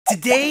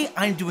Today,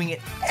 I'm doing an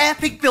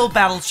epic build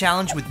battle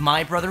challenge with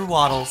my brother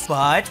Waddles.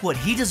 But what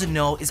he doesn't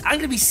know is I'm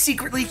gonna be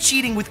secretly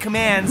cheating with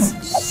commands.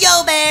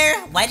 Yo, Bear!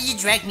 Why did you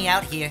drag me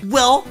out here?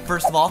 Well,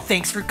 first of all,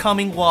 thanks for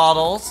coming,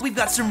 Waddles. We've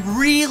got some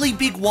really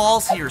big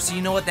walls here, so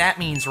you know what that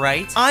means,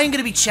 right? I'm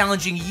gonna be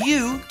challenging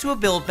you to a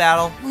build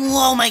battle.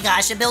 Oh my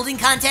gosh, a building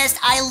contest?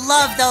 I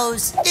love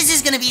those! This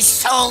is gonna be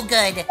so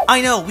good!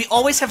 I know, we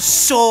always have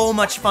so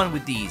much fun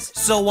with these.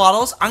 So,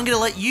 Waddles, I'm gonna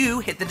let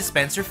you hit the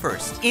dispenser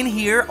first. In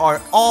here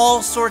are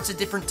all sorts of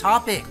different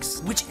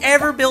topics.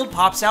 Whichever build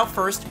pops out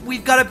first,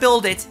 we've gotta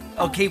build it.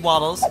 Okay,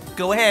 Waddles,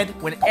 go ahead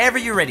whenever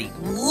you're ready.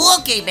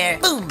 Okay, Bear.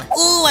 Boom.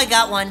 Ooh, I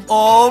got one.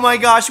 Oh my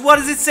gosh, what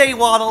does it say,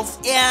 Waddles?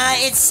 Yeah,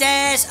 it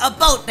says a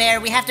boat,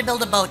 Bear. We have to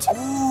build a boat.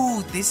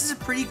 Ooh, this is a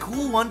pretty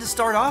cool one to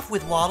start off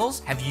with,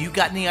 Waddles. Have you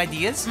got any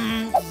ideas?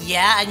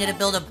 Yeah, I'm gonna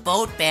build a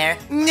boat, Bear.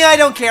 Yeah, I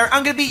don't care.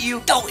 I'm gonna beat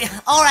you.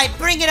 Oh, all right,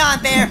 bring it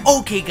on, Bear.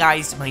 Okay,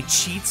 guys, my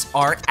cheats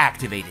are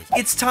activated.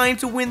 It's time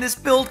to win this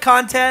build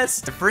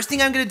contest. The first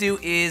thing I'm gonna do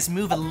is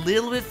move a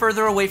little bit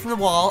further away from the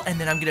wall, and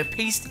then I'm gonna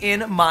paste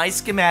in my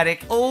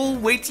schematic. Oh,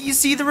 wait till you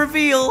see the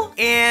reveal.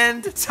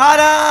 And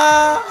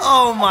ta-da!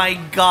 Oh my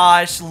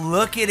gosh,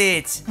 look at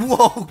it.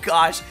 Whoa,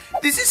 gosh.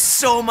 This is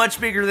so much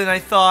bigger than I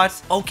thought.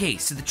 Okay,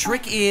 so the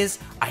trick is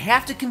I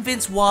have to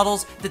convince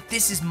Waddles that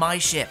this is my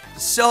ship.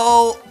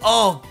 So,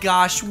 oh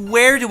gosh,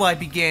 where do I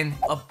begin?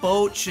 A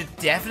boat should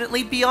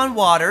definitely be on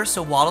water,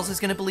 so Waddles is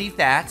gonna believe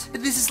that.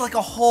 But this is like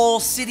a whole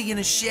city in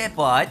a ship,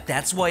 but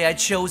that's why I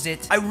chose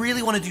it. I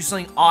really want to do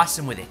something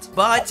awesome with it.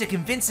 But to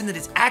convince him that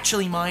it's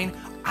actually mine,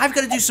 I've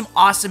got to do some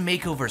awesome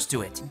makeovers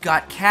to it.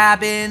 Got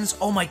cabins.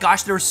 Oh my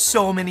gosh, there are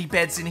so many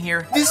beds in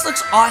here. This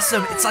looks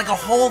awesome. It's like a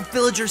whole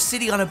villager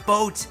city on a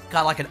boat.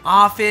 Got like an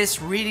office,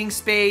 reading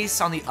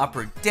space on the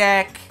upper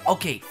deck.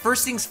 Okay,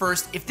 first things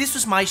first, if this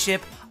was my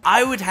ship,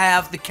 I would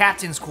have the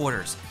captain's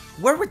quarters.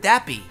 Where would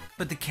that be?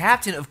 But the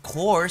captain, of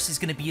course, is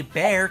gonna be a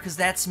bear, because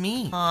that's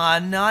me.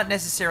 Not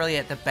necessarily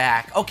at the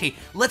back. Okay,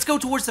 let's go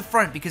towards the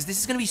front, because this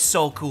is gonna be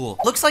so cool.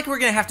 Looks like we're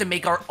gonna have to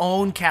make our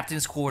own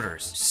captain's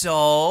quarters.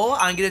 So,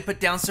 I'm gonna put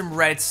down some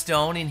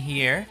redstone in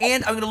here,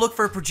 and I'm gonna look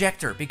for a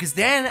projector, because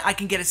then I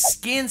can get a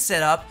skin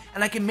set up,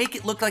 and I can make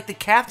it look like the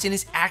captain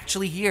is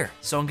actually here.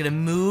 So I'm gonna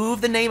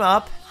move the name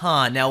up.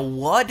 Now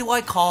what do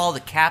I call the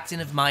captain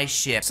of my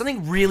ship?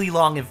 Something really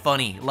long and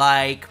funny,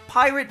 like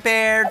Pirate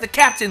Bear, the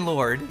Captain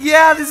Lord.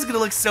 Yeah, this is gonna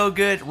look so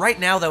good. Right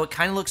now, though, it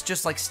kind of looks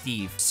just like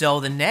Steve.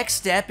 So the next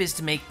step is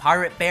to make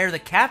Pirate Bear, the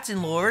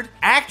Captain Lord,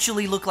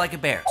 actually look like a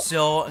bear.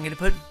 So I'm gonna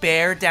put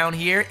bear down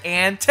here,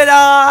 and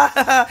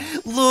ta-da!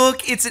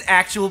 Look, it's an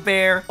actual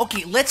bear.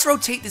 Okay, let's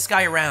rotate this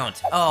guy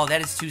around. Oh,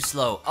 that is too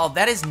slow. Oh,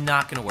 that is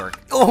not gonna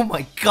work. Oh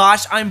my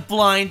gosh, I'm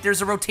blind.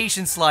 There's a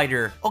rotation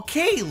slider.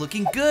 Okay,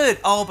 looking good.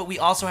 Oh, but we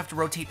also have to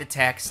rotate the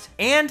text.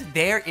 And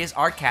there is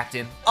our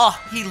captain. Oh,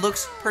 he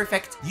looks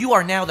perfect. You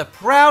are now the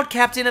proud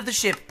captain of the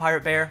ship,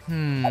 Pirate Bear.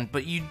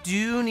 But you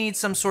do need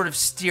some sort of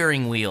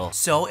steering wheel.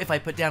 So if I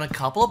put down a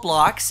couple of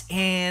blocks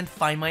and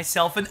find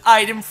myself an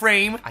item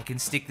frame, I can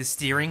stick the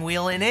steering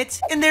wheel in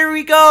it. And there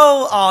we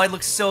go. Oh, it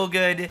looks so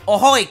good.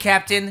 Ahoy,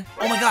 Captain.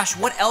 Oh my gosh,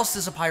 what else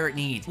does a pirate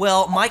need?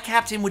 Well, my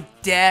captain would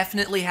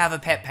definitely have a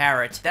pet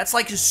parrot. That's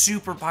like a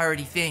super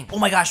piratey thing. Oh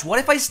my gosh, what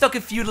if I stuck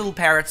a few little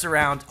parrots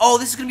around? Oh,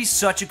 this is gonna be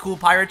such a cool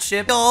pirate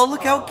ship. Oh,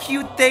 look how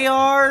cute they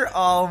are.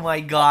 Oh my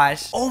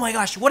gosh. Oh my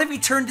gosh, what if we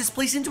turned this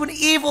place into an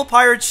evil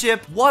pirate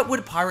ship? What would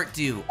a pirate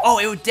do? Oh,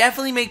 it would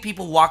definitely make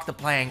people walk the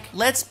plank.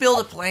 Let's build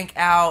a plank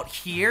out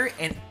here,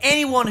 and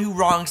anyone who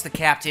wrongs the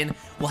captain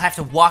will have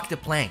to walk the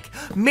plank.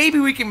 Maybe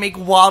we can make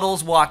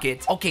Waddles walk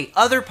it. Okay,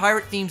 other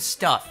pirate-themed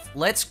stuff.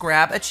 Let's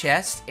grab a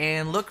chest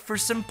and look for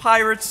some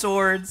pirate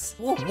swords.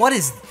 Whoa, what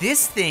is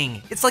this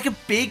thing? It's like a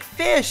big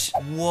fish.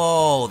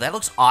 Whoa, that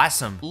looks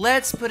awesome.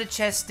 Let's put a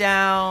chest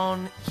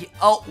down.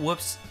 Oh,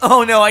 whoops.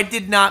 Oh no, I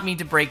did not mean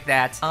to break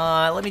that.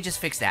 Let me just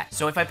fix that.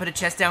 So if I put a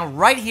chest down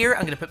right here,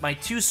 I'm gonna put my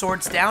 2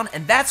 swords down,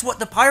 and that's what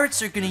the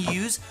pirates are gonna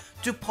use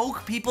to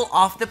poke people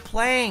off the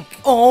plank.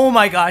 Oh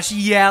my gosh,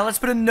 yeah, let's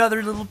put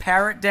another little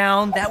parrot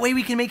down. That way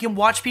we can make him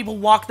watch people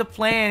walk the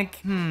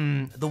plank.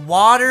 The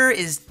water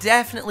is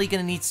definitely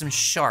gonna need some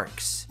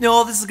sharks.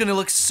 No, this is gonna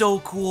look so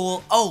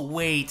cool. Oh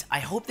wait, I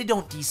hope they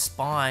don't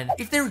despawn.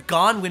 If they're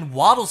gone when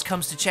Waddles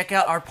comes to check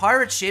out our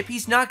pirate ship,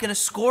 he's not gonna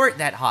score it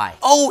that high.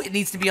 Oh, it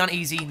needs to be on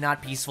easy,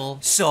 not peaceful.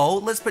 So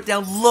let's put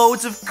down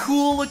loads of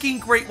cool looking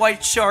great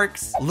white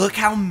sharks. Look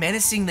how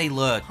menacing they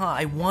look.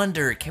 I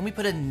wonder, can we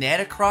put a net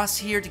across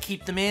here to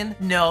keep them in?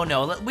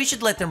 No, we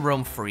should let them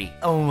roam free.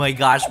 Oh my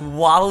gosh,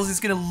 Waddles is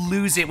gonna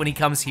lose it when he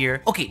comes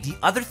here. Okay, the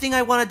other thing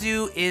I want to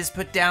do is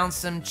put down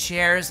some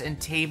chairs and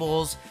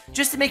tables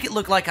just to make it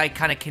look like I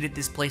kind of kitted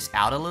this place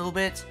out a little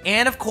bit.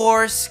 And of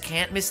course,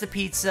 can't miss the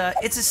pizza.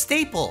 It's a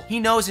staple. He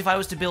knows if I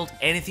was to build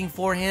anything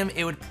for him,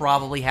 it would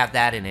probably have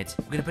that in it.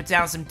 I'm gonna put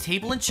down some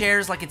table and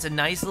chairs like it's a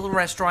nice little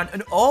restaurant.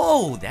 And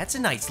oh, that's a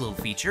nice little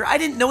feature. I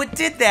didn't know it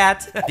did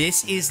that.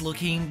 This is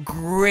looking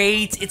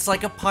great. It's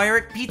like a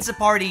pirate pizza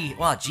party.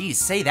 Wow, geez. geez,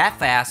 say that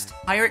fast.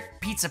 Pirate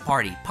pizza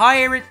party.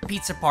 Pirate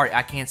pizza party.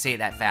 I can't say it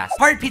that fast.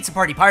 Pirate pizza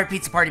party. Pirate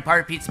pizza party.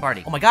 Pirate pizza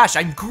party. Oh my gosh,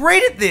 I'm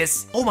great at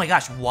this. Oh my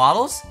gosh,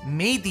 Waddles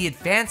made the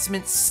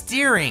advancement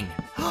steering.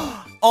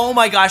 Oh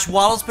my gosh,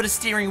 Waddles put a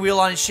steering wheel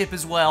on his ship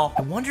as well.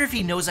 I wonder if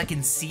he knows I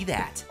can see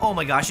that. Oh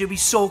my gosh, it'd be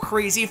so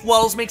crazy if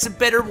Waddles makes a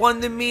better one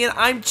than me and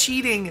I'm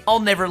cheating. I'll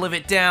never live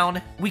it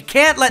down. We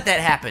can't let that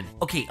happen.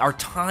 Okay, our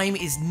time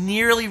is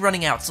nearly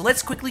running out, so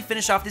let's quickly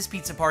finish off this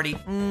pizza party.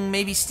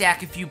 Maybe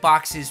stack a few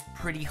boxes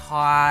pretty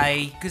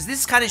high, because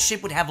this kind of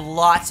ship would have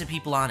lots of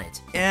people on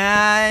it.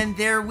 And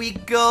there we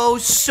go.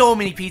 So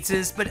many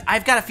pizzas, but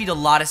I've got to feed a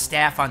lot of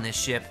staff on this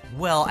ship.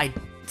 Well, I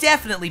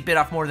definitely bit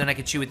off more than I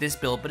could chew with this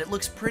build, but it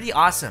looks pretty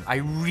awesome. I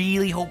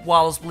really hope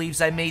Waddles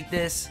believes I made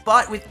this.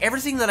 But with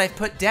everything that I've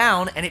put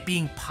down and it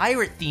being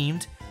pirate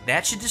themed,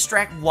 that should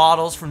distract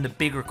Waddles from the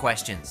bigger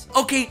questions.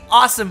 Okay,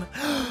 awesome.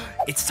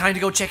 It's time to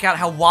go check out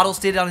how Waddles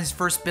did on his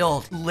first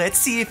build. Let's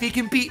see if he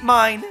can beat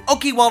mine.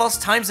 Okay, Waddles,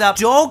 time's up.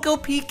 Don't go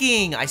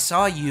peeking. I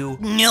saw you.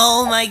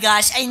 No, my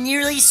gosh, I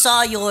nearly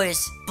saw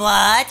yours,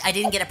 but I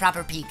didn't get a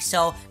proper peek,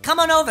 so come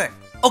on over.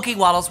 Okay,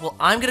 Waddles, well,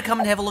 I'm gonna come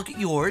and have a look at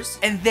yours,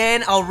 and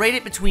then I'll rate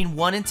it between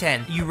 1 and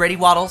 10. You ready,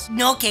 Waddles?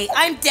 Okay,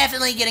 I'm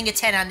definitely getting a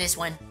 10 on this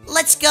one.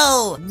 Let's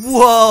go.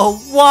 Whoa,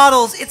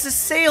 Waddles, it's a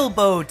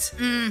sailboat.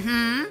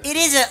 It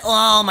is a,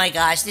 oh my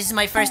gosh, this is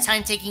my first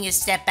time taking a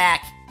step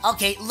back.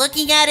 Okay,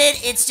 looking at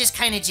it, it's just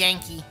kind of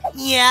janky.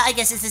 Yeah, I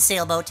guess it's a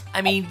sailboat.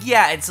 I mean,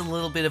 yeah, it's a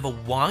little bit of a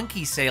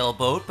wonky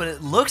sailboat, but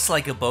it looks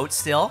like a boat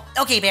still.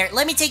 Okay, Bear,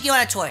 let me take you on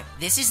a tour.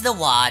 This is the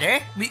water.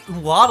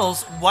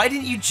 Waddles, why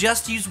didn't you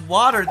just use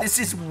water? This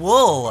is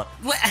wool.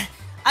 What?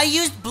 I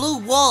used blue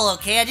wool,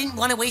 okay? I didn't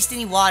want to waste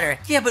any water.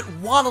 Yeah, but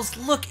Waddles,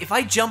 look, if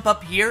I jump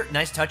up here,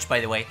 nice touch, by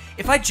the way.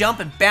 If I jump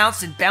and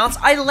bounce,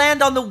 I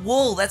land on the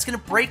wool. That's gonna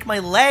break my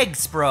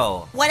legs,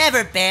 bro.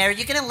 Whatever, Bear.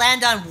 You're gonna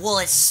land on wool.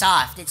 It's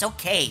soft. It's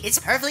okay. It's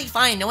perfectly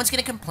fine. No one's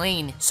gonna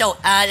complain. So,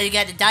 you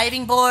got the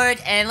diving board,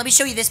 and let me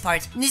show you this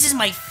part. This is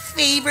my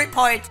favorite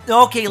part.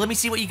 Okay, let me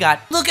see what you got.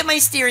 Look at my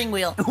steering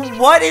wheel.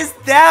 What is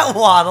that,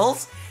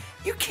 Waddles?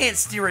 You can't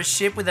steer a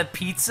ship with a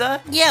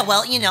pizza. Yeah,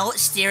 well, you know,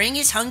 steering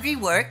is hungry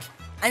work.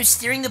 I'm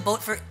steering the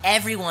boat for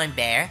everyone,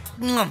 Bear.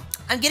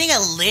 I'm getting a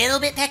little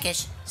bit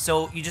peckish.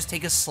 So you just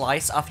take a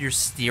slice off your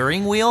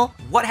steering wheel?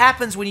 What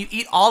happens when you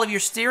eat all of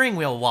your steering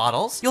wheel,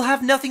 Waddles? You'll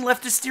have nothing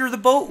left to steer the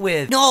boat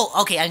with. No,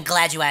 okay, I'm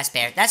glad you asked,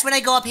 Bear. That's when I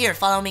go up here.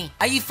 Follow me.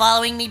 Are you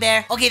following me,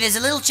 Bear? Okay, there's a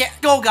little chair.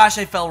 Oh gosh,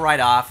 I fell right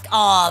off.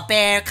 Aw,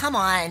 Bear, come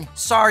on.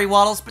 Sorry,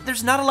 Waddles, but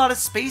there's not a lot of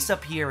space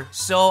up here.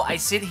 So I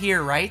sit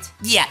here, right?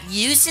 Yeah,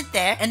 you sit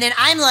there, and then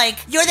I'm like,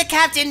 you're the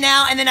captain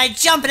now, and then I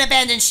jump and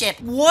abandon ship.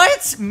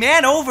 What?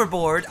 Man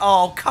overboard?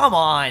 Oh, come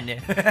on.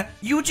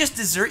 You would just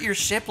desert your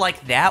ship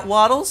like that,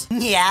 Waddles?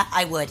 Yeah,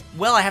 I would.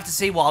 Well, I have to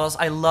say, Waddles,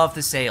 I love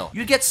the sail.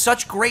 You get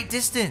such great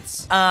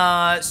distance.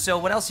 So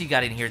what else you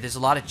got in here? There's a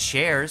lot of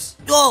chairs.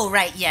 Oh,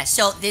 right, yeah.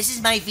 So this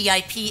is my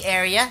VIP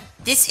area.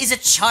 This is a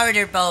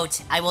charter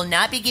boat. I will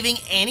not be giving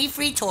any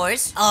free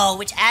tours. Oh,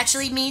 which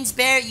actually means,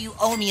 Bear, you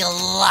owe me a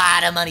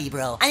lot of money,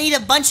 bro. I need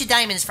a bunch of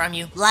diamonds from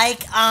you.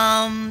 Like,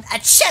 a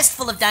chest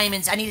full of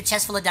diamonds. I need a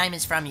chest full of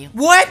diamonds from you.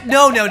 What?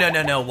 No,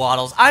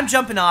 Waddles. I'm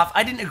jumping off.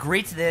 I didn't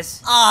agree to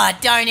this. Aw,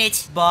 darn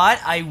it.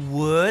 But I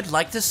would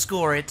like to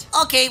score it.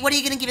 Okay, what are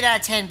you gonna give it out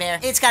of 10, Bear?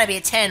 It's gotta be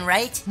a 10,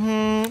 right?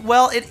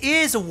 Well, it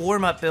is a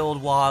warm-up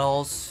build,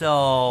 Waddles,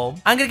 so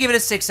I'm gonna give it a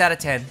 6 out of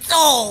 10.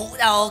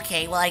 Oh,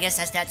 okay. Well, I guess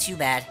that's not too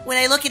bad.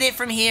 When I look at it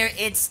from here,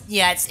 it's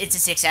a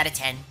 6 out of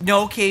 10.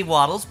 Okay,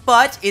 Waddles,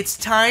 but it's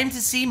time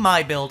to see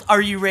my build. Are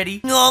you ready?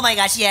 Oh my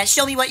gosh, yeah.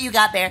 Show me what you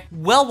got, Bear.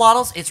 Well,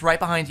 Waddles, it's right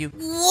behind you.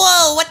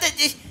 Whoa, what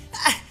the...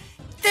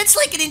 that's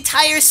like an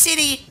entire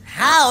city.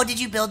 How did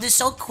you build this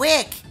so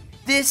quick?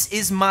 This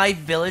is my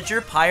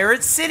villager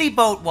pirate city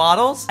boat,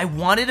 Waddles. I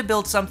wanted to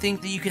build something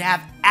that you could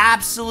have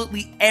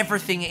absolutely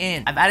everything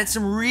in. I've added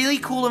some really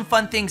cool and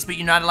fun things, but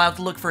you're not allowed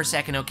to look for a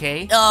second,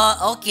 okay?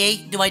 Okay.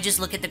 Do I just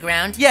look at the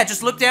ground? Yeah,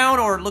 just look down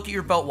or look at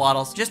your boat,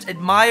 Waddles. Just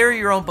admire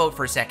your own boat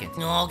for a second.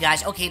 Oh,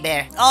 gosh. Okay,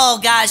 Bear. Oh,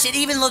 gosh. It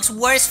even looks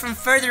worse from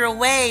further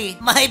away.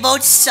 My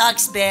boat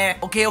sucks, Bear.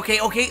 Okay.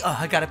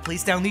 I gotta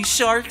place down these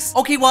sharks.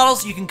 Okay,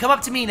 Waddles, you can come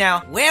up to me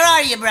now. Where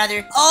are you,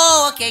 brother?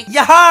 Oh, okay.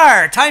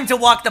 Yahar! Time to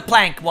walk the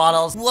plank,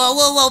 Waddles.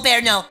 Whoa,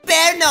 Bear, no.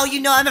 Bear, no.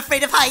 You know I'm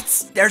afraid of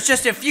heights. There's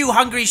just a few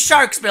hungry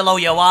sharks below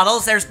you,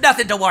 Waddles. There's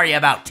nothing to worry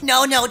about.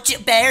 No,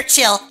 Bear,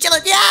 chill. Chill.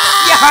 Yeah!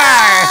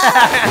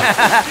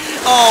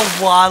 Oh,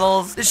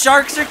 Waddles. The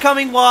sharks are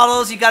coming,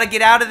 Waddles. You gotta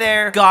get out of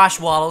there. Gosh,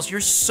 Waddles,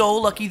 you're so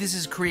lucky this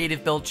is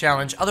Creative Build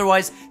Challenge.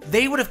 Otherwise,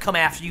 they would have come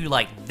after you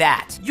like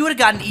that. You would have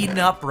gotten eaten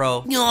up,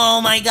 bro. Oh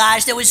my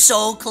gosh, that was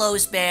so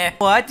close, Bear.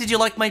 What? Did you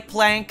like my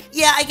plank?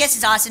 Yeah, I guess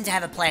it's awesome to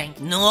have a plank.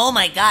 Oh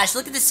my gosh,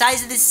 look at the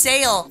size of this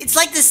sail. It's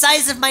like the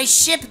size of my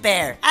ship,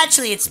 Bear.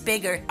 Actually, it's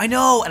bigger. I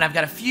know, and I've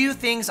got a few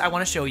things I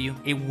want to show you.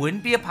 It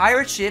wouldn't be a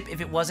pirate ship if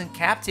it wasn't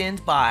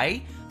captained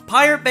by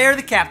Pirate Bear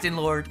the Captain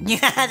Lord. Yeah,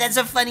 that's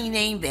a funny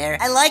name, Bear.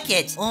 I like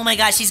it. Oh my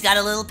gosh, he's got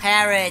a little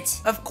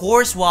parrot. Of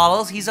course,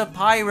 Waddles, he's a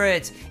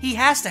pirate. He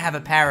has to have a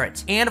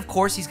parrot. And of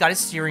course, he's got his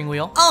steering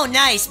wheel. Oh,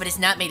 nice, but it's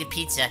not made of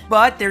pizza.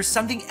 But there's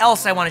something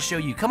else I want to show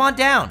you. Come on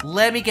down.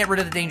 Let me get rid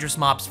of the dangerous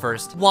mobs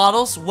first.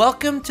 Waddles,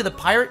 welcome to the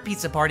Pirate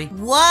Pizza Party.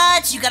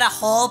 What? You got a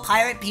whole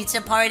pirate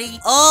pizza party?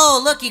 Oh,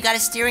 look, you got a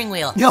steering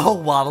wheel. No,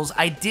 Waddles,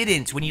 I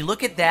didn't. When you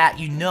look at that,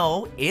 you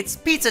know it's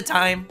pizza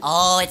time.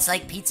 Oh, it's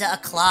like pizza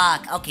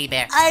o'clock. Okay,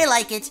 Bear, I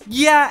like it.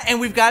 Yeah, and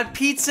we've got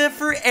pizza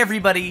for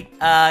everybody,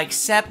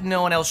 except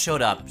no one else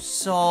showed up.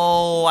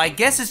 So I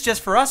guess it's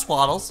just for us,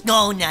 Waddles.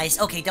 Oh, nice.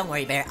 Okay, don't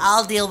worry, Bear.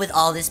 I'll deal with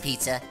all this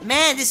pizza.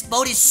 Man, this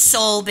boat is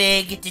so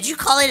big. Did you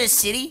call it a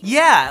city?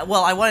 Yeah,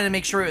 well, I wanted to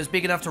make sure it was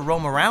big enough to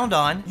roam around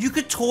on. You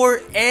could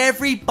tour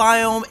every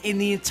biome in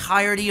the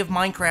entirety of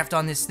Minecraft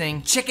on this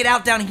thing. Check it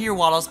out down here,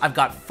 Waddles. I've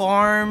got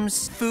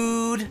farms,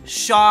 food,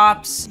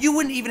 shops. You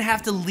wouldn't even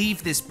have to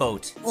leave this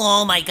boat.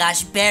 Oh my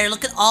gosh, Bear,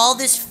 look at all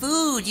this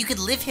food. You could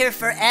live here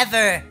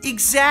forever.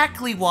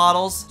 Exactly,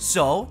 Waddles.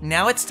 So,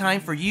 now it's time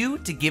for you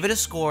to give it a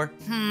score.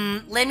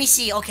 Let me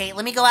see. Okay,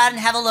 let me go out and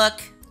have a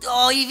look.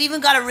 Oh, you've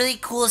even got a really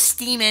cool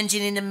steam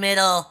engine in the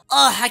middle.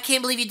 Oh, I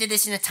can't believe you did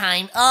this in a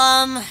time.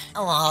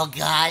 Oh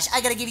gosh,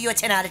 I gotta give you a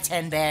 10 out of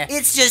 10, Bear.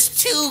 It's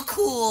just too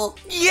cool.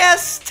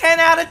 Yes,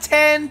 10 out of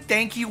 10.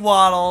 Thank you,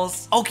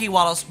 Waddles. Okay,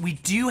 Waddles, we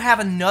do have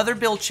another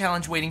build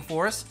challenge waiting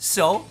for us,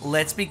 so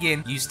let's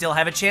begin. You still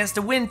have a chance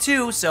to win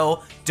too,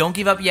 so don't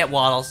give up yet,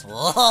 Waddles.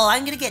 Oh,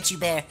 I'm gonna get you,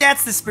 Bear.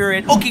 That's the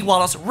spirit. Okay,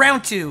 Waddles,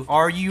 round 2.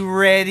 Are you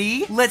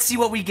ready? Let's see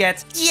what we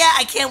get. Yeah,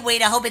 I can't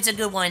wait. I hope it's a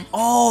good one.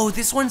 Oh,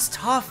 this one's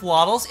tough,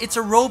 Waddles. It's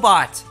a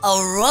robot.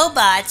 A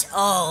robot?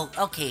 Oh,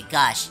 okay,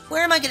 gosh.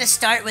 Where am I gonna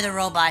start with a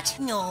robot?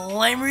 No,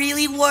 I'm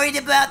really worried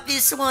about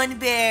this one,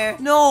 Bear.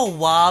 No,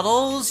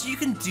 Waddles, you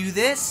can do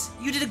this.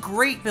 You did a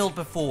great build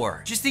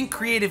before. Just think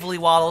creatively,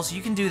 Waddles.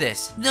 You can do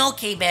this.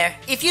 Okay, Bear.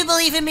 If you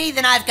believe in me,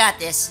 then I've got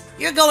this.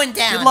 You're going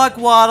down. Good luck,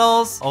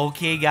 Waddles.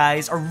 Okay,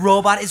 guys, a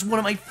robot is one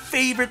of my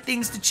favorite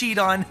things to cheat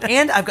on.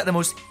 And I've got the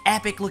most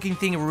epic looking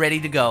thing ready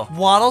to go.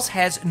 Waddles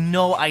has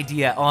no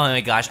idea. Oh my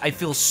gosh, I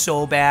feel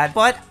so bad,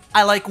 but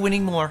I like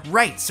winning more.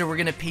 Right, so we're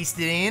gonna paste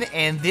it in,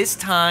 and this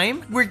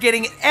time, we're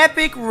getting an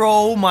epic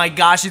row. Oh my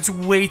gosh, it's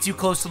way too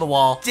close to the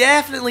wall.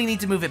 Definitely need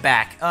to move it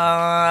back.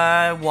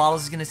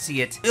 Waddles is gonna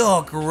see it.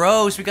 Oh,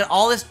 gross. We got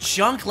all this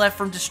junk left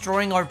from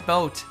destroying our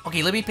boat.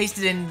 Okay, let me paste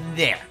it in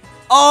there.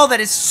 Oh, that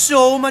is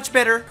so much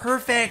better.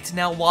 Perfect.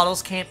 Now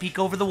Waddles can't peek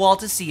over the wall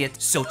to see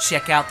it. So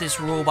check out this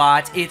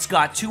robot. It's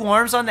got 2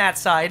 arms on that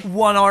side,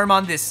 1 arm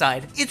on this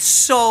side. It's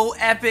so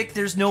epic.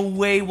 There's no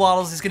way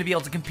Waddles is going to be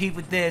able to compete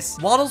with this.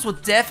 Waddles will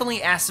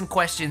definitely ask some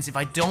questions if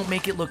I don't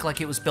make it look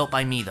like it was built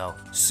by me, though.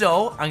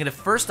 So I'm going to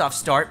first off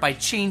start by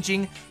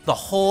changing the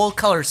whole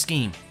color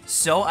scheme.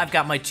 So I've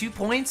got my 2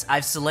 points.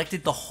 I've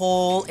selected the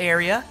whole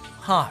area.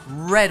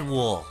 Red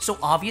wool. So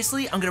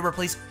obviously, I'm gonna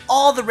replace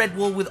all the red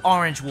wool with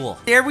orange wool.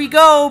 There we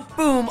go.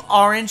 Boom.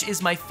 Orange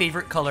is my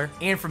favorite color.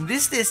 And from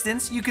this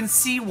distance, you can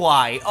see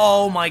why.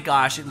 Oh my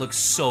gosh, it looks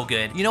so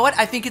good. You know what?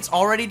 I think it's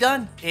already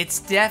done.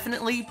 It's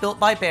definitely built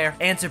by Bear.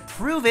 And to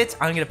prove it,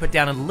 I'm gonna put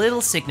down a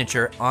little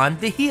signature on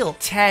the heel.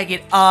 Tag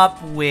it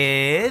up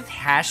with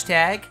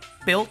hashtag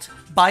built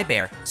by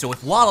Bear. So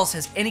if Waddles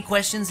has any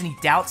questions and he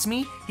doubts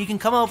me, he can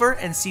come over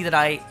and see that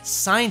I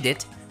signed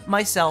it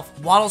myself.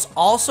 Waddles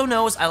also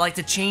knows I like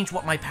to change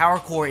what my power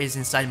core is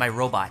inside my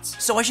robots.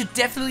 So I should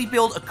definitely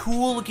build a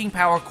cool looking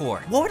power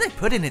core. What would I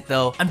put in it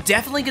though? I'm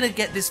definitely gonna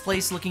get this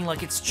place looking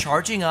like it's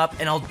charging up,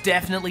 and I'll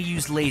definitely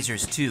use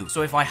lasers too.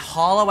 So if I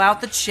hollow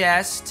out the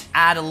chest,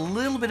 add a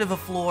little bit of a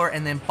floor,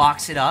 and then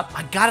box it up,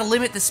 I gotta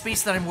limit the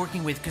space that I'm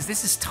working with because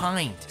this is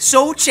timed.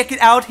 So check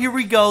it out, here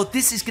we go.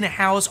 This is gonna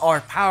house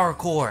our power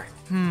core.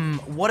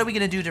 What are we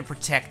gonna do to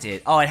protect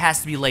it? Oh, it has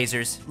to be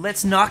lasers.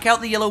 Let's knock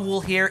out the yellow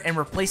wool here and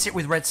replace it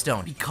with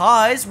redstone,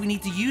 because we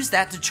need to use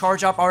that to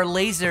charge up our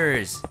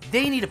lasers.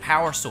 They need a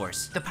power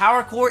source. The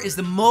power core is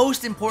the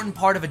most important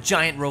part of a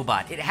giant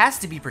robot. It has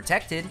to be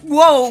protected.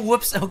 Whoa,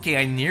 whoops. Okay,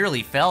 I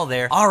nearly fell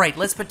there. All right,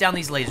 let's put down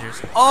these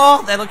lasers.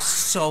 Oh, that looks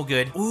so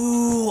good.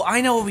 Ooh, I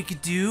know what we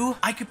could do.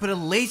 I could put a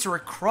laser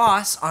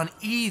across on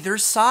either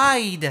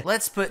side.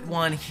 Let's put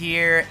one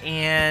here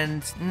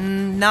and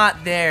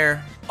not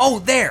there. Oh,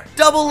 there.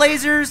 Double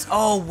lasers.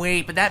 Oh,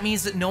 wait, but that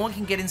means that no one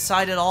can get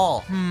inside at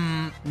all.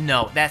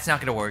 No, that's not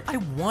gonna work. I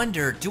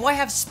wonder, do I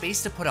have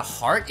space to put a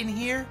heart in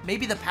here?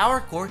 Maybe the power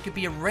core could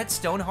be a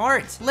redstone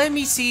heart. Let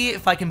me see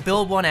if I can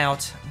build one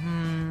out.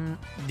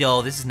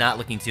 No, this is not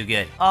looking too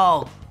good.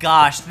 Oh,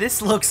 gosh,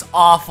 this looks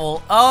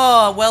awful.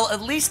 Oh, well,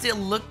 at least it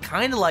looked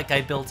kind of like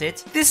I built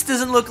it. This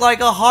doesn't look like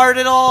a heart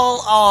at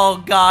all.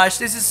 Oh, gosh,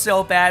 this is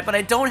so bad, but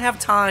I don't have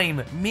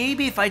time.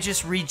 Maybe if I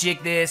just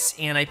rejig this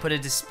and I put a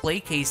display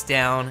case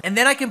down, and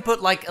then I can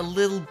put like a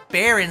little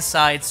bear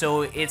inside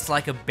so it's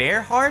like a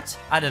bear heart?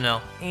 I don't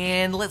know.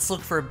 And let's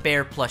look for a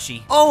bear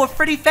plushie. Oh, a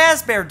Freddy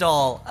Fazbear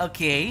doll.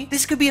 Okay,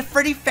 this could be a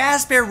Freddy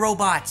Fazbear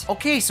robot.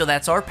 Okay, so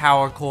that's our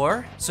power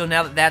core. So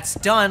now that that's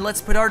done,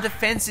 let's put our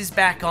defenses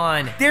back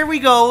on. There we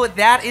go. go.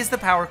 That is the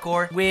power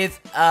core with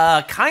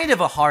kind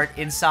of a heart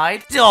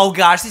inside. Oh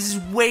gosh, this is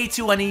way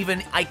too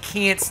uneven. I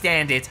can't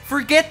stand it.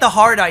 Forget the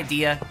heart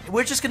idea.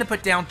 We're just gonna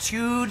put down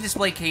 2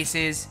 display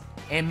cases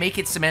and make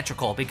it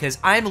symmetrical because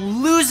I'm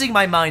losing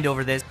my mind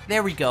over this.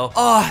 There we go.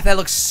 Oh, that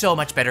looks so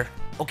much better.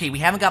 Okay, we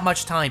haven't got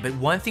much time, but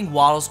one thing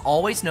Waddles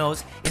always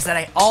knows is that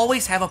I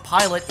always have a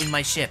pilot in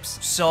my ships.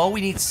 So we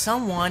need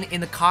someone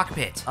in the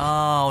cockpit.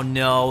 Oh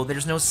no,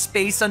 there's no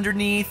space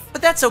underneath.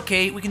 But that's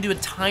okay, we can do a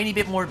tiny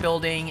bit more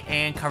building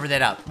and cover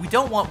that up. We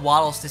don't want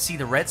Waddles to see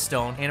the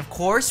redstone. And of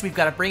course, we've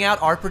got to bring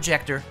out our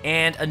projector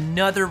and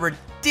another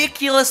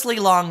ridiculously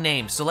long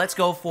name. So let's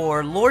go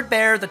for Lord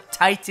Bear the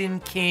Titan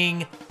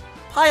King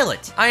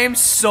Pilot. I am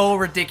so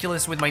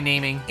ridiculous with my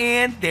naming.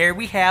 And there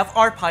we have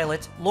our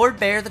pilot, Lord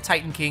Bear the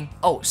Titan King.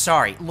 Oh,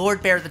 sorry,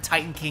 Lord Bear the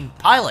Titan King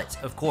Pilot,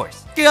 of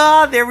course.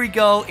 Yeah, there we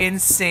go,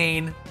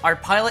 insane. Our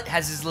pilot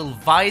has his little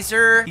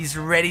visor. He's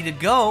ready to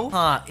go.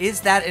 Huh, is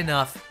that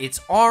enough?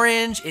 It's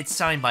orange, it's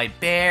signed by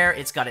Bear,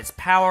 it's got its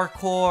power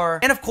core.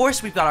 And of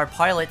course, we've got our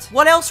pilot.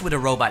 What else would a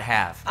robot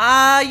have?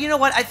 You know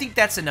what? I think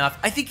that's enough.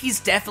 I think he's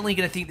definitely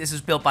gonna think this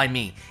was built by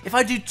me. If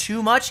I do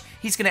too much,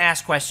 he's gonna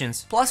ask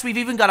questions. Plus, we've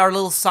even got our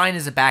little sign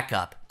as a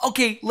backup.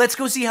 Okay, let's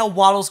go see how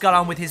Waddles got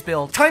on with his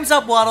build. Time's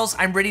up, Waddles.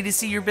 I'm ready to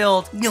see your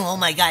build. Oh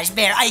my gosh,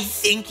 Bear, I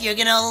think you're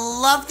gonna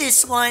love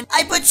this one.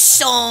 I put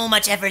so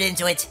much effort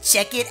into it.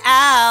 Check it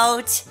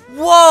out.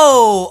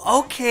 Whoa,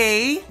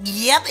 okay.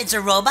 Yep, it's a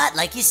robot,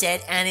 like you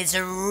said, and it's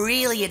a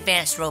really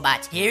advanced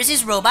robot. Here's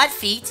his robot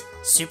feet.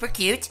 Super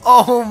cute.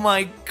 Oh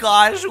my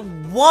gosh,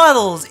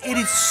 Waddles, it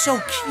is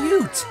so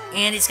cute.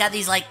 And it's got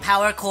these like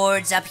power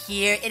cords up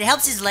here. It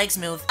helps his legs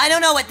move. I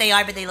don't know what they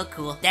are, but they look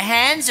cool. The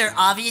hands are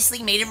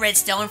obviously made of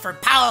redstone for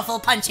powerful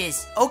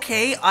punches.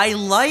 Okay, I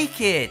like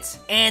it.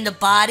 And the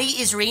body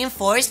is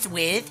reinforced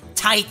with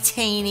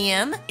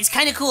titanium. It's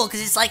kind of cool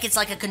because it's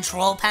like a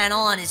control panel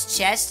on his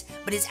chest,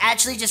 but it's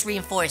actually just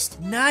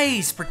reinforced.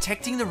 Nice,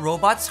 protecting the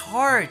robot's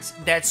heart.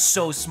 That's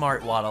so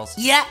smart, Waddles.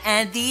 Yeah,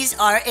 and these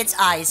are its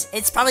eyes.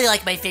 It's probably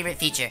like my favorite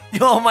feature.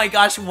 Oh my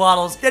gosh,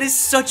 Waddles, that is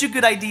such a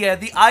good idea.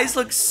 The eyes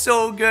look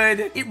so good.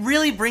 It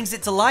really brings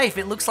it to life.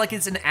 It looks like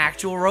it's an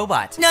actual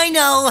robot. No, I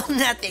know.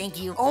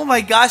 Thank you. Oh my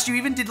gosh, you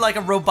even did like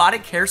a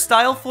robotic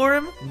hairstyle for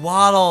him?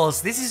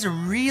 Waddles, this is a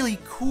really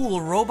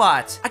cool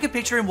robot. I could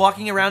picture him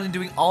walking around and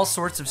doing all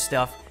sorts of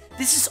stuff.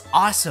 This is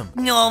awesome.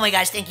 Oh my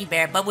gosh, thank you,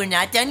 Bear, but we're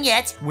not done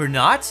yet. We're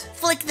not?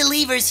 Flick the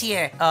levers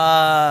here.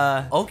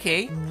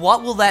 Okay.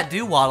 What will that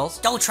do, Waddles?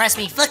 Don't trust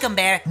me, flick them,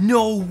 Bear.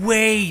 No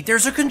way,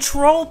 there's a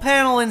control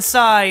panel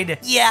inside.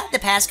 Yeah, the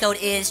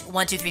passcode is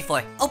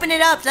 1234. Open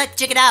it up,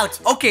 check it out.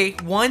 Okay,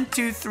 1,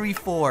 2, 3,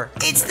 4.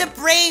 It's the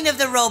brain of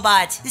the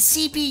robot, the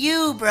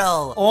CPU,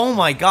 bro. Oh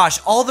my gosh,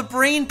 all the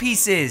brain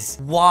pieces.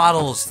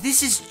 Waddles,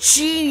 this is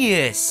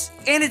genius.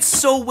 And it's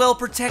so well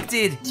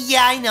protected.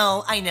 Yeah, I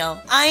know.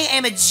 I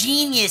am a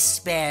genius,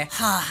 Bear.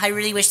 I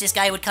really wish this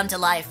guy would come to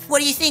life.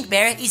 What do you think,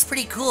 Bear? He's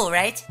pretty cool,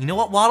 right? You know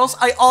what, Waddles?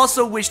 I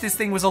also wish this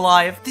thing was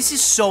alive. This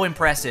is so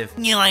impressive.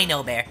 I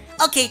know, Bear.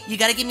 Okay, you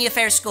gotta give me a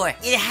fair score.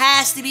 It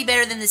has to be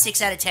better than the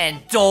 6 out of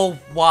 10. Oh,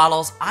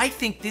 Waddles, I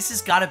think this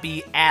has gotta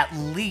be at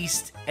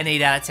least an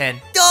 8 out of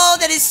 10. Oh,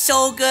 that is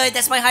so good.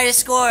 That's my highest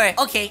score.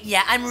 Okay,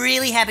 yeah, I'm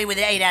really happy with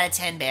an 8 out of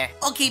 10, Bear.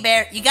 Okay,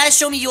 Bear, you gotta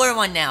show me your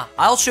one now.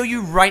 I'll show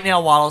you right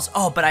now, Waddles.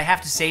 Oh, but I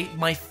have to say,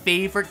 my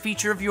favorite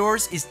feature of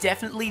yours is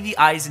definitely the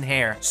eyes and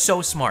hair.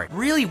 So smart.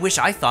 Really wish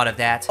I thought of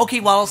that.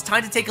 Okay, Waddles,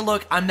 time to take a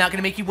look. I'm not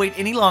gonna make you wait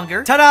any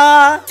longer.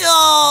 Ta-da!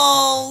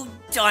 Oh,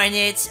 darn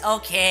it.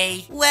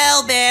 Okay.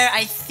 Well, Bear,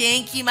 I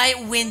think you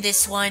might win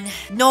this one.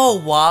 No,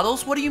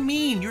 Waddles, what do you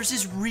mean? Yours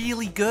is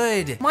really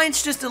good.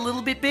 Mine's just a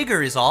little bit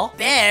bigger is all.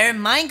 Bear,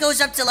 mine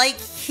goes up to like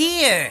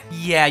here.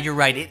 Yeah, you're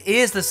right. It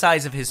is the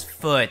size of his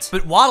foot.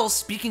 But Waddles,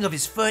 speaking of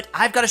his foot,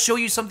 I've got to show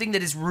you something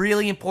that is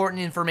really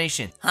important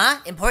information. Huh?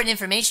 Important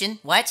information?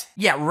 What?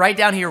 Yeah, right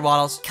down here,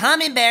 Waddles.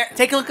 Come in, Bear.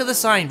 Take a look at the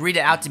sign. Read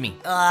it out to me.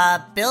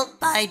 Built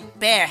by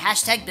Bear.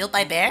 Hashtag built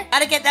by Bear.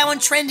 Gotta get that one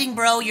trending,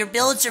 bro. Your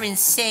builds are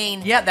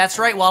insane. Yeah, that's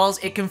right, Waddles.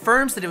 It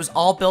confirms that it was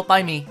all built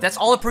by me. That's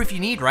all the proof you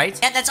need, right?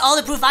 Yeah, that's all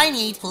the proof I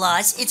need.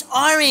 Plus, it's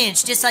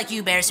orange, just like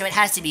you, Bear, so it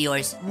has to be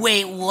yours.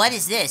 Wait, what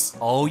is this?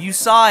 Oh, you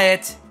saw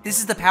it. This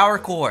is the power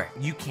core.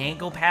 You can't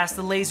go past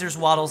the lasers,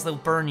 Waddles, they'll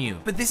burn you.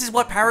 But this is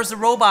what powers the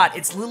robot.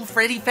 It's little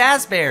Freddy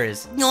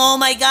Fazbear's. Oh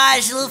my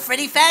gosh, little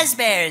Freddy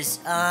Fazbear's.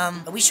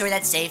 Are we sure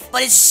that's safe?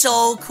 But it's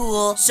so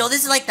cool. So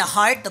this is like the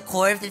heart, the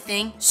core of the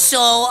thing. So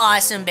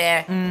awesome,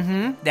 Bear.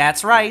 Mm-hmm,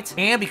 that's right.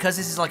 And because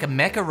this is like a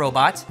mecha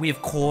robot, we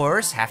of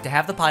course have to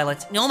have the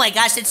pilot. Oh my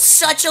gosh, that's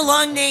such a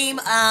long name.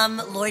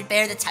 Lord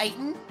Bear the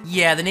Titan?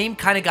 Yeah, the name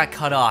kind of got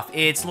cut off.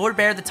 It's Lord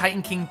Bear the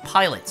Titan King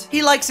Pilot.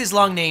 He likes his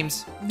long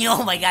names.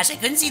 Oh my gosh, I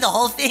couldn't see the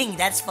whole thing.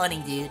 That's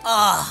funny, dude.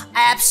 Oh,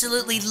 I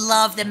absolutely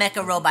love the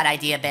mecha robot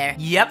idea, Bear.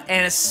 Yep,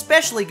 and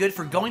especially good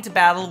for going to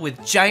battle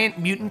with giant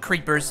mutant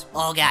creepers.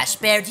 Oh gosh,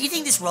 Bear, do you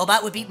think this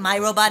robot would beat my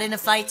robot in a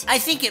fight? I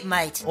think it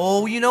might.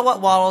 Oh, you know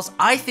what, Waddles?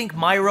 I think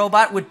my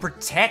robot would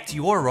protect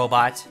your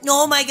robot.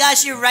 Oh my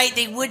gosh, you're right.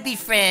 They would be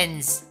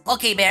friends.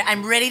 Okay, Bear,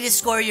 I'm ready to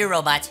score your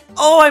robot.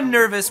 Oh, I'm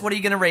nervous. What are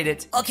you gonna rate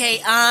it?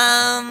 Okay,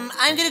 I'm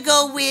gonna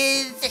go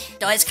with...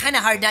 Oh, it's kind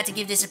of hard not to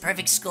give this a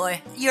perfect score.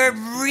 You're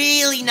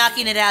really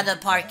knocking it out of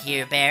the park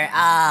here, Bear.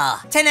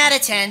 10 out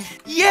of 10.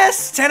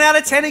 Yes, 10 out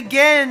of 10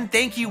 again.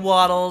 Thank you,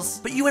 Waddles.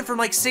 But you went from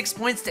like 6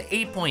 points to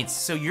 8 points,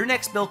 so your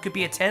next build could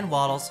be a 10,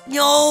 Waddles.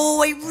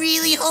 No, I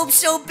really hope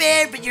so,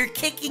 Bear, but you're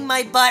kicking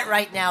my butt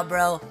right now,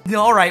 bro.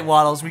 All right,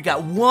 Waddles, we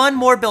got one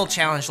more build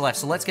challenge left,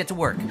 so let's get to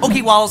work.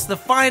 Okay, Waddles, the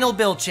final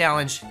build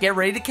challenge. Get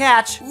ready to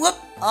catch. Whoop.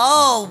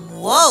 Oh,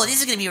 whoa, this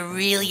is gonna be a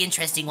really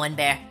interesting one,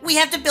 Bear. We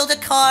have to build a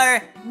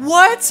car.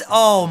 What?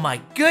 Oh my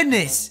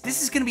goodness.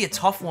 This is gonna be a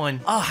tough one.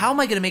 Oh, how am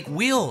I gonna make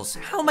wheels?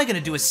 How am I gonna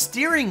do a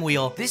steering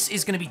wheel? This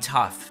is gonna be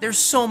tough. There's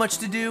so much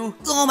to do.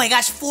 Oh my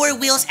gosh, 4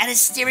 wheels and a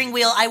steering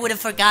wheel. I would have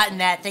forgotten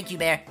that. Thank you,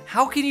 Bear.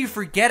 How can you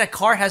forget a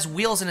car has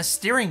wheels and a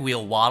steering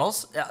wheel,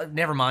 Waddles?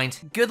 Never mind.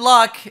 Good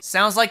luck.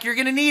 Sounds like you're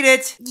gonna need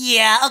it.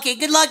 Yeah, okay,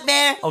 good luck,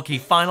 Bear. Okay,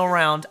 final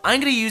round.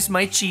 I'm gonna use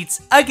my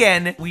cheats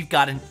again. We've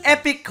got an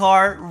epic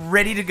car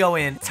ready to go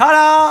in.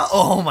 Ta-da!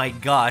 Oh my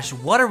gosh,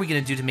 what are we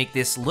gonna do to make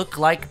this look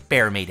like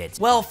Bear made it?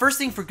 Well, first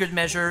thing for good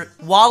measure,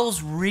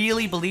 Waddles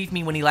really believed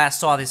me when he last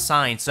saw this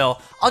sign, so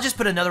I'll just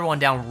put another one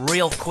down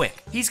real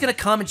quick. He's gonna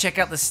come and check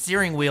out the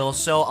steering wheel,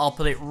 so I'll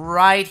put it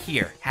right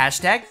here.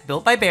 Hashtag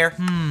built by Bear.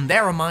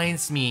 That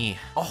reminds me.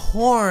 A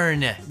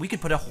horn. We could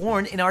put a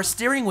horn in our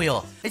steering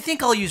wheel. I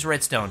think I'll use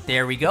redstone.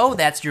 There we go,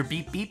 that's your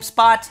beep beep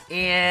spot.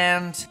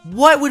 And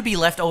what would be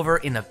left over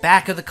in the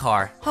back of the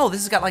car? Oh,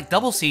 this has got like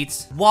double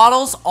seats.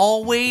 Waddles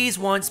always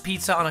wants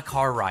pizza on a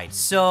car ride,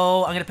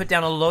 so I'm gonna put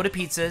down a load of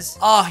pizzas.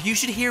 Oh, you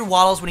should hear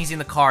Waddles when he's in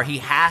the car. He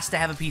has to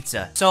have a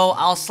pizza. So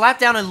I'll slap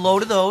down a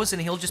load of those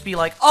and he'll just be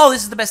like, oh,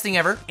 this is the best thing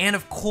ever. And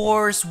of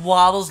course,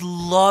 Waddles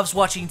loves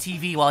watching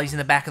TV while he's in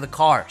the back of the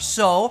car.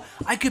 So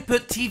I could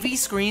put TV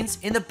screens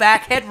in the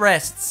back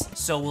headrests.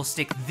 So we'll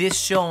stick this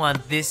show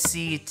on this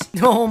seat.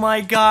 Oh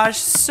my gosh,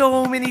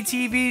 so many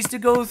TVs to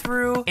go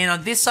through. And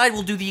on this side,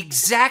 we'll do the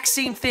exact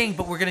same thing,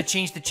 but we're gonna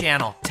change the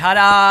channel.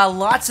 Ta-da,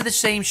 lots of the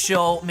same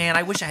show. Man,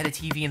 I wish I had a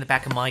TV in the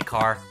back of my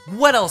car.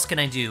 What else can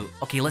I do?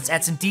 Okay, let's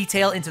add some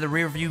detail into the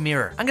rear view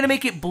mirror. I'm gonna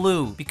make it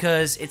blue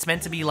because it's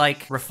meant to be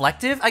like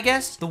reflective, I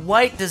guess. The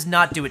white does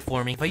not do it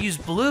for me. If I use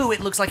blue,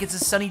 it looks like it's a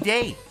sunny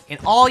day. And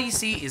all you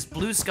see is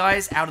blue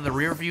skies out of the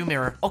rear view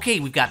mirror.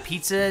 Okay, we've got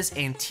pizzas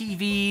and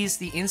TVs.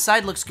 The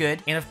inside looks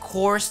good. And of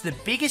course, the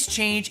biggest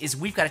change is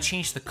we've got to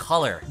change the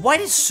color.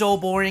 White is so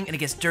boring and it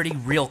gets dirty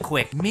real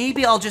quick.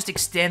 Maybe I'll just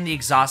extend the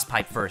exhaust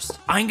pipe first.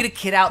 I'm gonna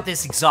kit out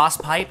this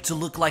exhaust pipe to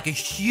look like a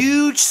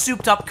huge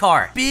souped up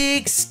car.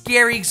 Big,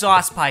 scary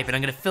exhaust pipe, and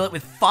I'm gonna fill it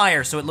with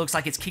fire so it looks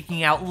like it's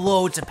kicking out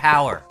loads of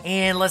power.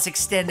 And let's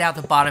extend out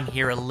the bottom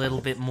here a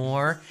little bit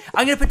more.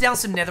 I'm gonna put down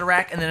some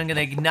netherrack and then I'm gonna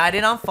ignite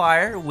it on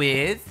fire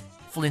with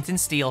flint and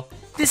steel.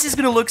 This is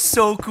gonna look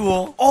so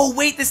cool. Oh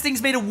wait, this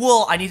thing's made of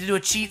wool. I need to do a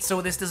cheat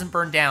so this doesn't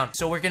burn down.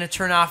 So we're gonna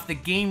turn off the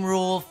game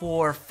rule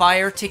for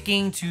fire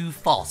ticking to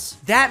false.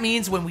 That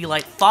means when we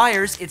light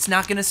fires, it's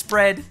not gonna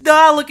spread.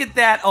 Ah, look at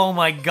that. Oh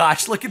my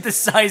gosh, look at the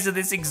size of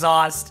this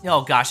exhaust.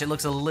 Oh gosh, it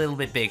looks a little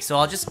bit big. So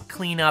I'll just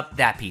clean up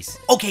that piece.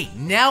 Okay,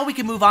 now we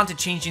can move on to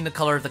changing the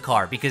color of the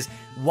car because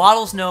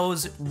Waddles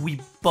knows we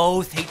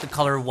both hate the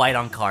color white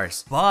on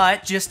cars.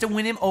 But just to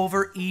win him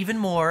over even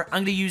more,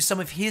 I'm gonna use some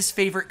of his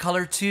favorite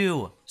color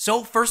too.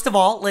 So first of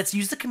all, let's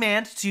use the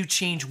command to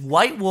change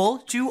white wool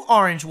to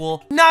orange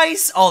wool.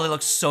 Nice! Oh, that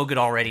looks so good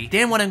already.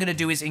 Then what I'm gonna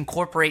do is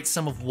incorporate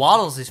some of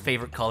Waddles'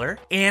 favorite color.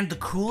 And the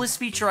coolest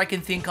feature I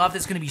can think of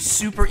that's gonna be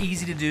super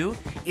easy to do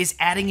is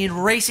adding in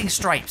racing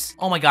stripes.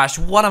 Oh my gosh,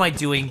 what am I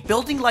doing?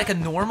 Building like a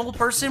normal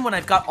person when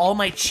I've got all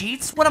my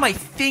cheats? What am I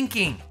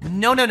thinking?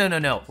 No.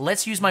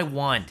 Let's use my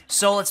wand.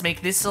 So let's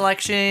make this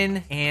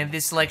selection and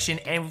this selection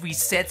and we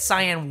set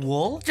cyan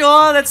wool.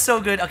 Oh, that's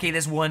so good. Okay,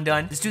 there's one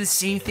done. Let's do the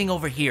same thing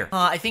over here.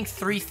 I think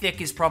 3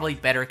 thick is probably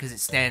better because it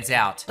stands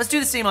out. Let's do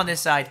the same on this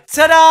side.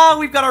 Ta-da!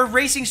 We've got our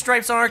racing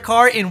stripes on our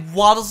car in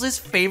Waddles'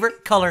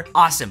 favorite color.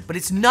 Awesome, but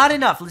it's not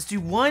enough. Let's do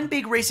one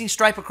big racing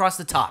stripe across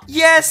the top.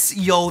 Yes!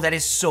 Yo, that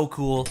is so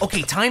cool.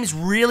 Okay, time's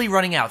really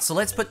running out, so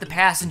let's put the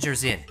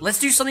passengers in. Let's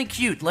do something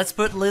cute. Let's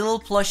put little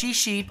plushy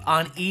sheep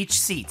on each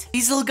seat.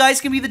 These little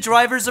guys can be the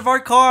drivers of our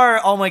car.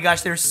 Oh my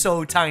gosh, they're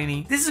so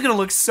tiny. This is gonna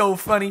look so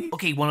funny.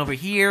 Okay, one over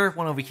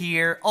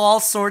here, all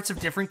sorts of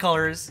different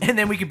colors. And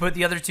then we can put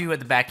the other 2 at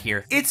the back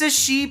here. It's a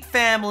sheep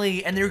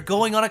family, and they're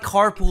going on a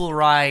carpool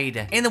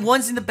ride. And the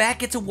ones in the back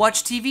get to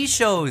watch TV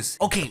shows.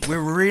 Okay, we're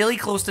really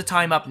close to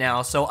time up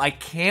now, so I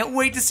can't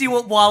wait to see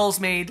what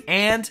Waddles made.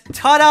 And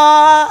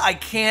ta-da! I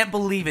can't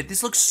believe it.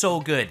 This looks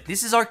so good.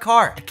 This is our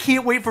car. I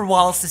can't wait for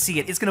Waddles to see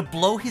it. It's gonna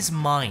blow his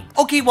mind.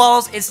 Okay,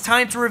 Waddles, it's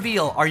time to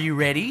reveal. Are you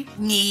ready?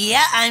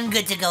 Yeah, I'm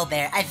good to go,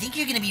 Bear. I think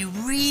you're gonna be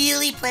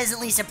really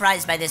pleasantly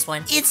surprised by this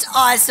one. It's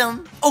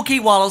awesome. Okay,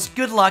 Waddles,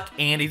 good luck.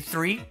 And in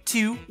 3,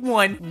 2,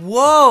 1,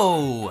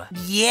 whoa!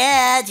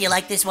 Yeah, do you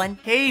like this one?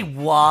 Hey,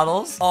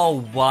 Waddles.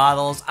 Oh,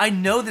 Waddles, I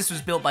know this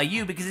was built by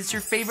you because it's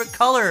your favorite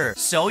color.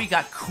 So you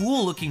got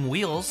cool looking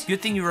wheels.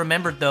 Good thing you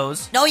remembered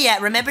those. Oh yeah,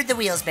 remembered the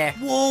wheels, Bear.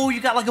 Whoa,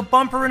 you got like a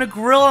bumper and a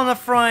grill on the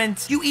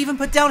front. You even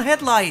put down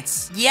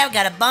headlights. Yeah,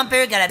 got a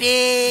bumper, got a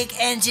big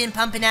engine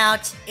pumping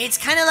out. It's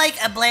kind of like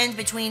a blend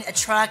between a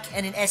truck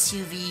and an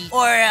SUV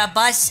or a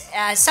bus,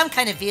 some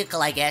kind of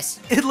vehicle, I guess.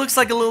 It looks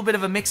like a little bit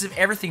of a mix of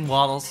everything,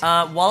 Waddles.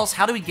 Waddles,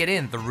 how do we get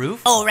in? The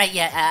roof? Oh, right,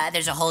 yeah,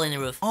 there's a hole in the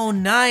roof. Oh,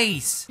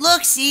 nice.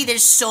 Look, see,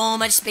 there's so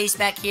much space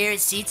back here. It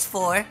seats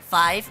 4,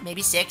 5,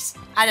 maybe 6.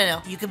 I don't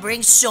know. You could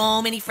bring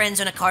so many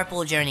friends on a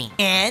carpool journey.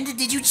 And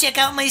did you check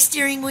out my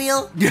steering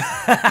wheel?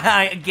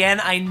 Again,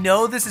 I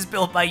know this is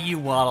built by you,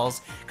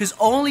 Waddles, because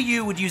only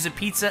you would use a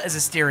pizza as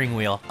a steering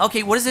wheel.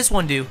 Okay, what does this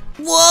one do?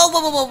 Whoa,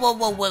 whoa, whoa, whoa,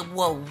 whoa, whoa,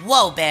 whoa,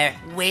 whoa, Bear.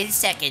 Wait a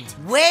second.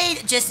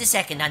 Wait just a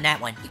second on that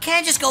one. You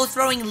can't just go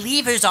throwing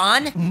levers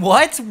on.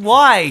 What?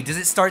 Why? Does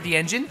it start the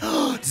engine?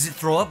 Does it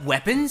throw up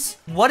weapons?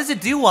 What does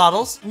it do,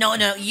 Waddles? No,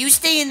 you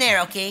stay in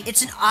there, okay?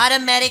 It's an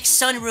automatic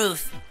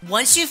sunroof.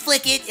 Once you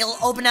flick it, it'll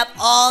open up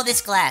all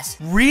this glass.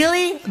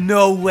 Really?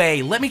 No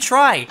way. Let me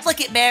try.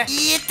 Flick it, Bear.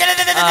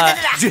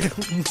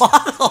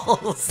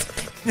 Waddles.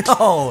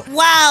 No.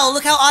 Wow,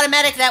 look how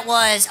automatic that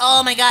was.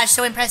 Oh my gosh,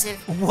 so impressive.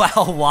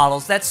 Wow,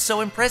 Waddles, that's so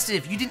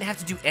impressive. You didn't have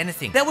to do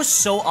anything. That was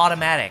so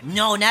automatic.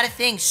 No, not a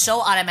thing. So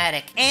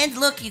automatic. And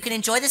look, you can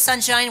enjoy the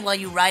sunshine while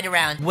you ride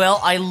around. Well,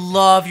 I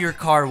love your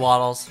car,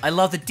 Waddles. I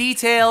love the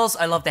details.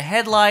 I love the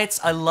headlights.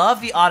 I love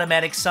the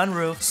automatic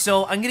sunroof.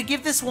 So I'm gonna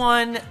give this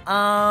one,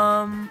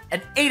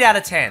 an 8 out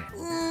of 10.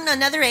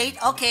 Another 8.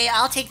 Okay,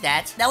 I'll take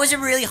that. That was a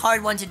really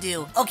hard one to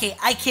do. Okay,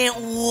 I can't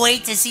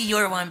wait to see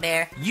your one,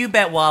 Bear. You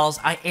bet, Waddles.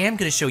 I am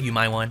gonna show you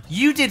my one.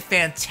 You did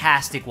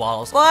fantastic,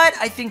 Waddles, but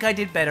I think I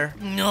did better.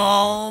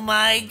 Oh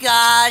my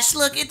gosh,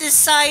 look at the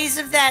size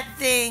of that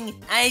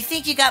thing. I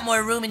think you got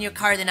more room in your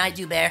car than I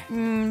do, Bear.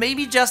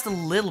 Maybe just a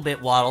little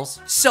bit,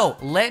 Waddles. So,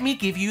 let me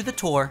give you the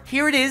tour.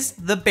 Here it is,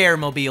 the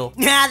Bearmobile.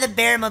 Ah, the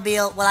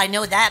Bearmobile. Well, I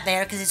know that,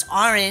 Bear, because it's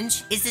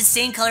orange. It's the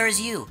same color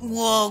as you.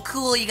 Whoa,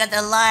 cool. You got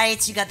the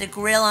lights, you got the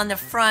grill on the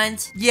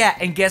front. Yeah,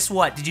 and guess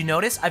what? Did you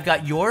notice? I've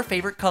got your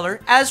favorite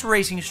color as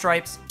racing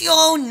stripes.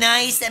 Oh,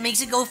 nice. That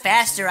makes it go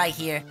faster, I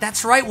hear.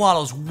 That's right,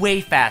 Waddles.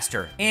 Way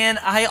faster. And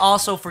I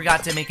also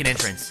forgot to make an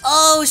entrance.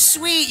 Oh,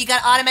 sweet. You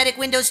got automatic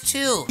windows,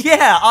 too.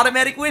 Yeah,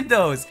 automatic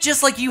windows.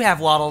 Just like you have,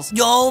 Waddles.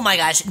 Oh, my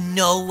gosh.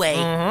 No way.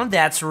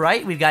 That's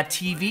right. We've got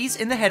TVs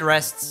in the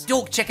headrests.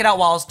 Yo, check it out,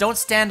 Waddles. Don't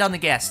stand on the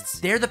guests.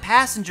 They're the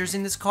passengers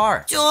in this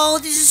car. Oh,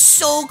 this is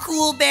so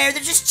cool, Bear.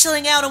 They're just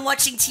chilling out and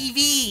watching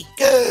TV.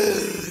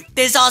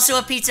 There's also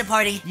a pizza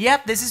party.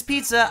 Yep, this is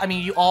pizza. I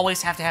mean, you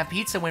always have to have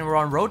pizza when we're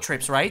on road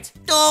trips, right?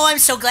 Oh, I'm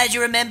so glad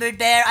you remembered,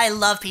 Bear. I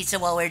love pizza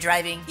while we're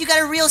driving. You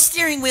got a real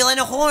steering wheel and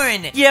a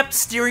horn. Yep,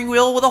 steering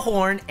wheel with a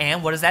horn.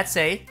 And what does that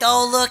say?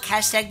 Oh, look,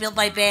 hashtag built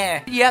by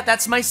Bear. Yeah,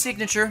 that's my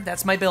signature.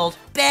 That's my build.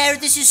 Bear,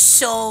 this is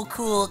so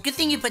cool. Good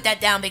thing you put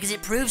that down because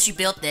it proves you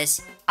built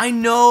this. I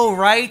know,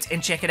 right?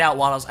 And check it out,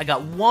 Waddles. I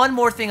got one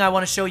more thing I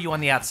want to show you on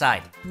the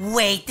outside.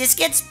 Wait, this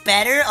gets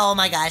better? Oh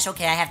my gosh,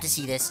 okay, I have to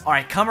see this. All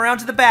right, come around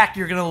to the back.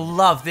 You're gonna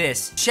love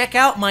this. Check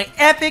out my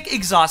epic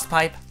exhaust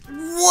pipe.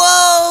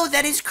 Whoa,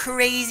 that is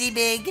crazy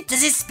big.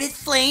 Does it spit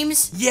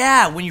flames?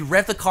 Yeah, when you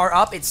rev the car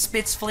up, it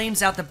spits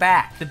flames out the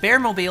back. The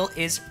Bearmobile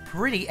is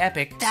pretty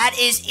epic. That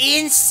is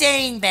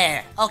insane,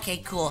 Bear. Okay,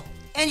 cool.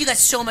 And you got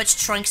so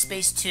much trunk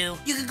space, too.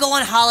 You could go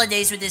on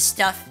holidays with this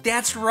stuff.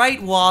 That's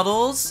right,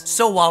 Waddles.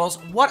 So, Waddles,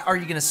 what are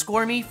you gonna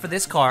score me for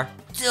this car?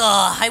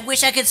 Ugh, I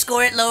wish I could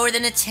score it lower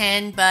than a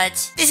 10, but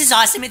this is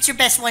awesome. It's your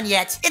best one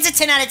yet. It's a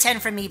 10 out of 10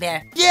 for me,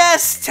 Bear.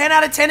 Yes, 10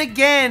 out of 10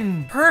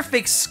 again.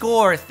 Perfect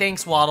score.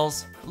 Thanks,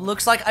 Waddles.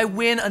 Looks like I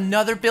win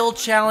another build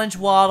challenge,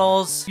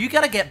 Waddles. You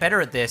gotta get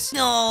better at this.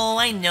 No,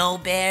 I know,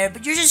 Bear,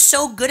 but you're just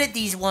so good at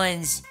these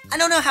ones. I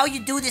don't know how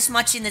you do this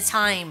much in the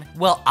time.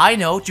 Well, I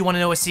know. Do you want to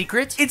know a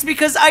secret? It's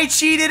because I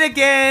cheated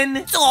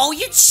again. Oh,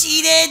 you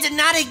cheated.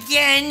 Not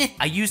again.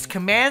 I used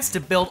commands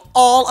to build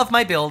all of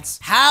my builds.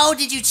 How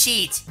did you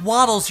cheat?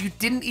 Waddles, you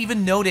didn't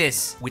even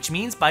notice. Which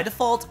means, by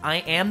default, I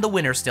am the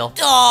winner still.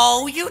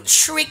 Oh, you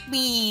tricked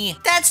me.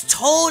 That's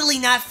totally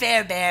not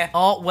fair, Bear.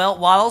 Oh, well,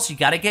 Waddles, you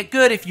gotta get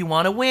good if you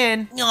want to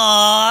win.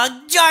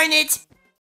 Oh, darn it.